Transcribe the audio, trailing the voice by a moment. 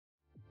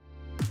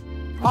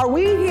Are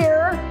we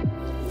here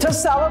to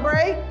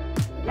celebrate?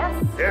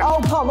 Yes. Yeah. Oh,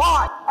 come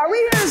on. Are we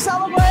here to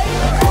celebrate?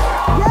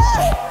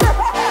 Yes.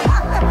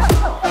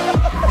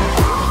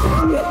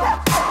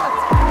 Yes.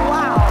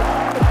 Wow.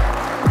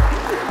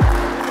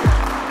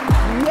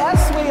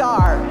 Yes, we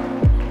are.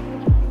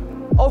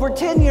 Over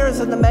 10 years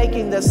in the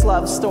making, this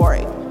love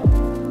story.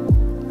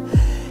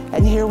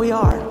 And here we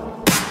are.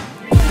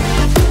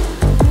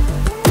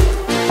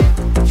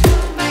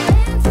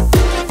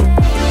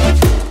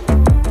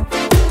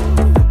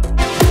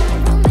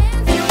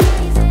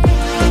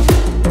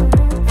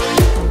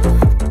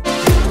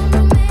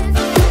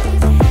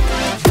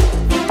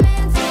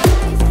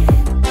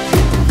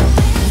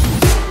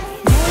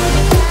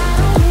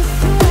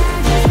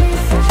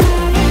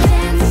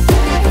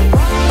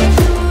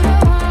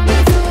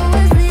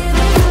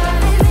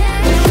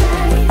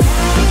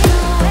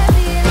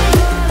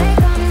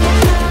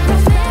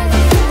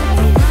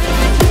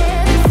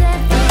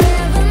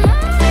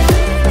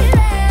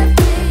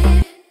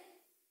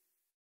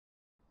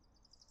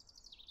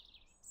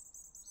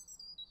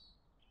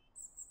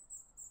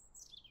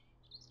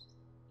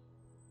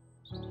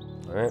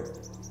 All right.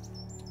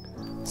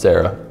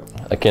 Sarah,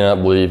 I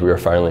cannot believe we are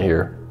finally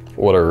here.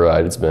 What a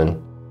ride it's been.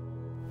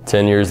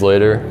 10 years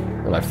later,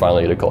 and I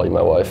finally get to call you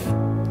my wife.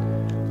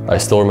 I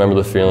still remember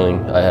the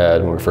feeling I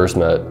had when we first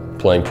met,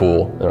 playing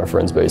pool in our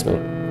friend's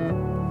basement.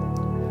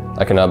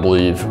 I cannot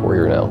believe we're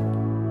here now.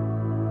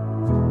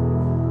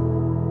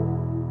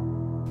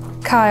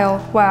 Kyle,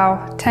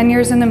 wow, 10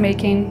 years in the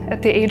making.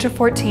 At the age of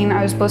 14,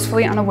 I was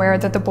blissfully unaware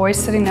that the boy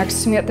sitting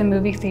next to me at the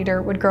movie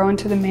theater would grow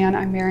into the man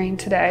I'm marrying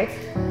today.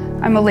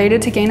 I'm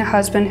elated to gain a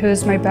husband who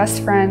is my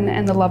best friend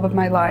and the love of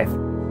my life.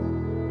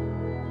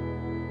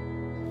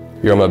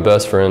 You're my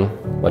best friend,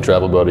 my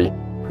travel buddy,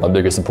 my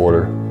biggest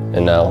supporter,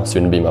 and now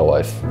soon to be my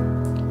wife.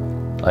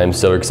 I am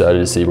so excited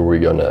to see where we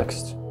go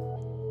next.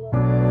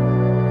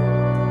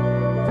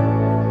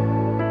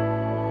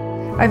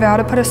 I vow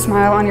to put a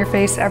smile on your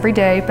face every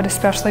day, but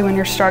especially when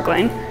you're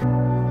struggling.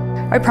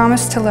 I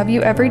promise to love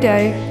you every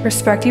day,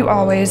 respect you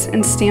always,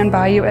 and stand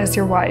by you as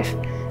your wife.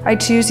 I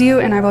choose you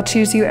and I will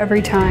choose you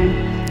every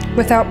time.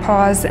 Without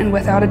pause and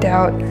without a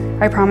doubt,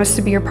 I promise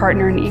to be your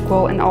partner and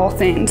equal in all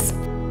things.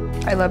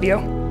 I love you.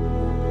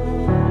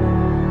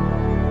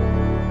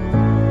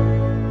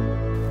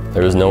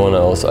 There is no one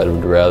else I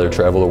would rather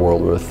travel the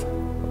world with,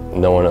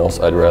 no one else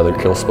I'd rather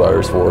kill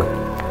spiders for,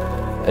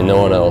 and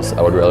no one else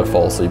I would rather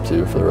fall asleep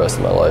to for the rest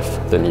of my life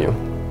than you.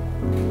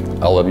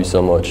 I love you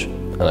so much,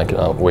 and I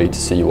cannot wait to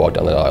see you walk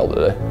down that aisle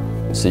today.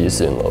 See you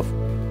soon, love.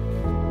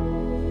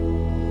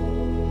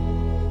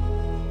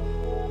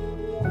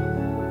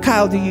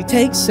 Kyle, do you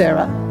take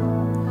Sarah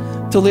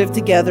to live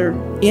together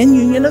in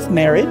union of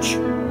marriage?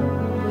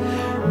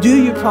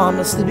 Do you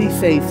promise to be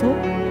faithful,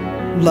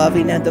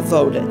 loving, and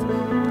devoted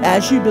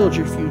as you build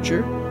your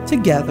future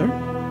together?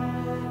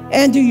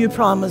 And do you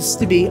promise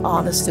to be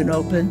honest and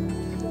open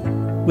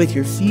with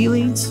your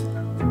feelings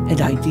and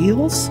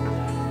ideals?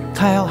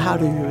 Kyle, how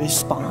do you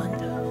respond?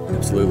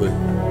 Absolutely.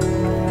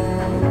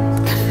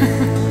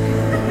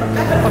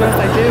 What else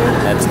I do?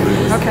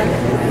 Absolutely. Okay,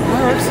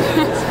 that works.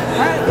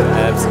 All right.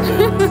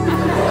 Absolutely.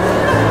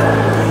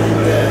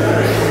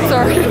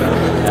 Sorry.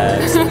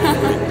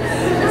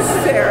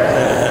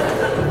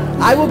 Sarah,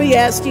 I will be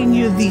asking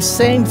you these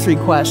same 3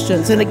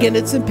 questions. And again,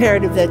 it's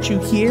imperative that you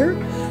hear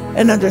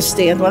and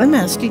understand what I'm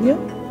asking you,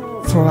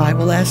 for I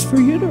will ask for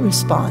you to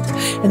respond.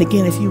 And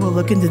again, if you will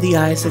look into the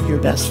eyes of your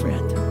best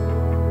friend.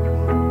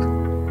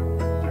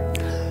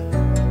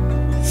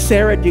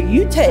 Sarah, do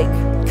you take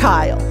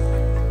Kyle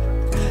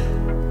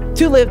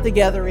to live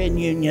together in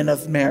union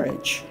of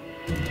marriage?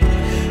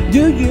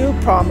 Do you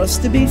promise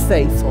to be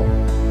faithful,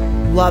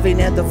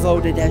 loving, and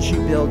devoted as you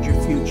build your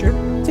future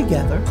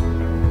together?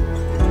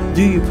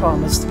 Do you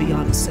promise to be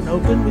honest and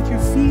open with your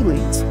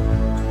feelings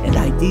and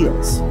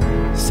ideals?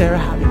 Sarah,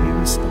 how do you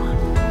respond?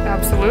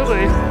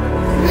 Absolutely.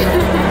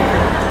 Yeah.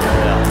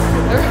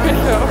 There we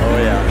go. Oh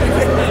yeah.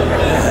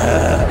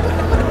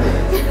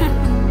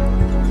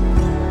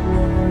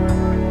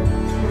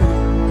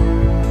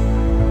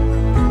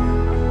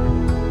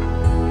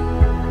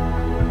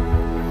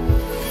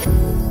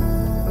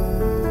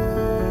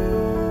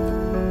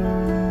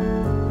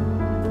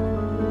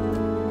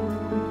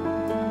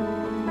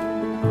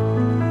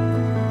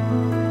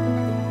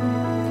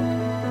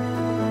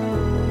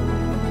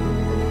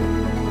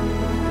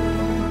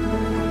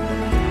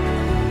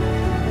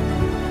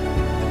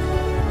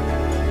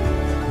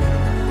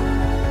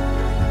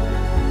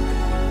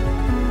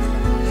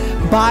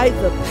 By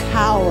the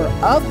power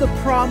of the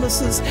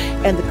promises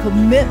and the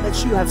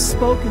commitments you have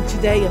spoken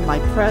today in my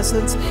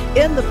presence,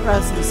 in the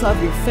presence of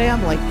your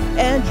family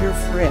and your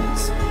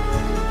friends,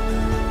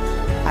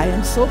 I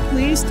am so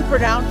pleased to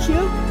pronounce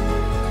you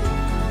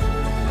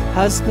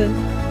husband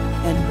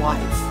and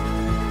wife.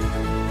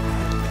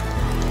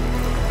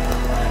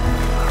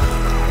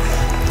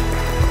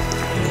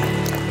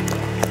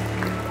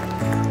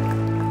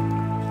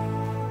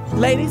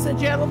 Ladies and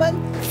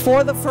gentlemen,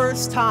 for the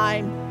first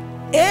time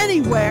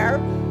anywhere,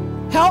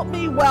 help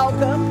me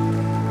welcome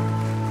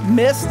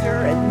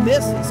Mr. and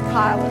Mrs.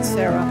 Kyle and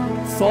Sarah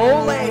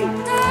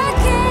Foley.